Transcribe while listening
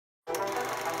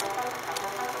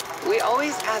We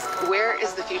always ask, where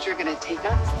is the future going to take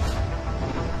us?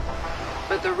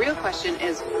 But the real question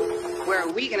is, where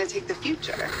are we going to take the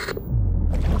future?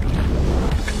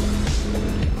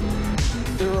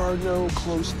 There are no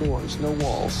closed doors, no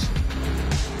walls.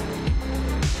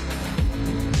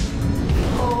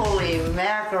 Holy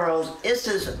mackerel, this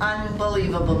is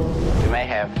unbelievable. We may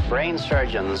have brain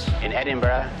surgeons in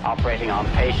Edinburgh operating on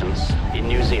patients in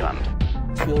New Zealand.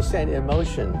 You'll send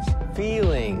emotions,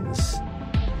 feelings,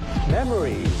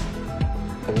 memories.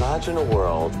 Imagine a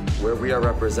world where we are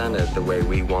represented the way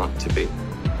we want to be.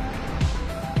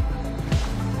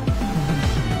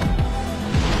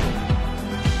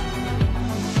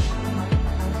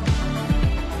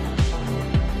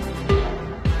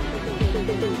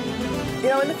 You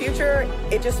know, in the future,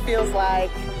 it just feels like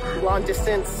long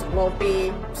distance won't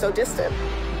be so distant.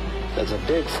 There's a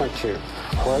big frontier.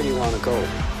 Where do you want to go?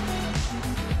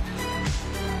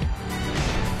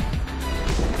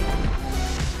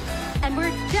 And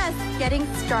we're just getting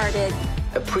started.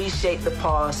 Appreciate the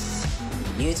past,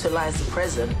 utilize the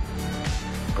present,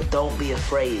 but don't be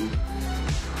afraid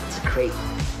to create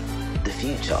the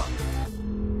future.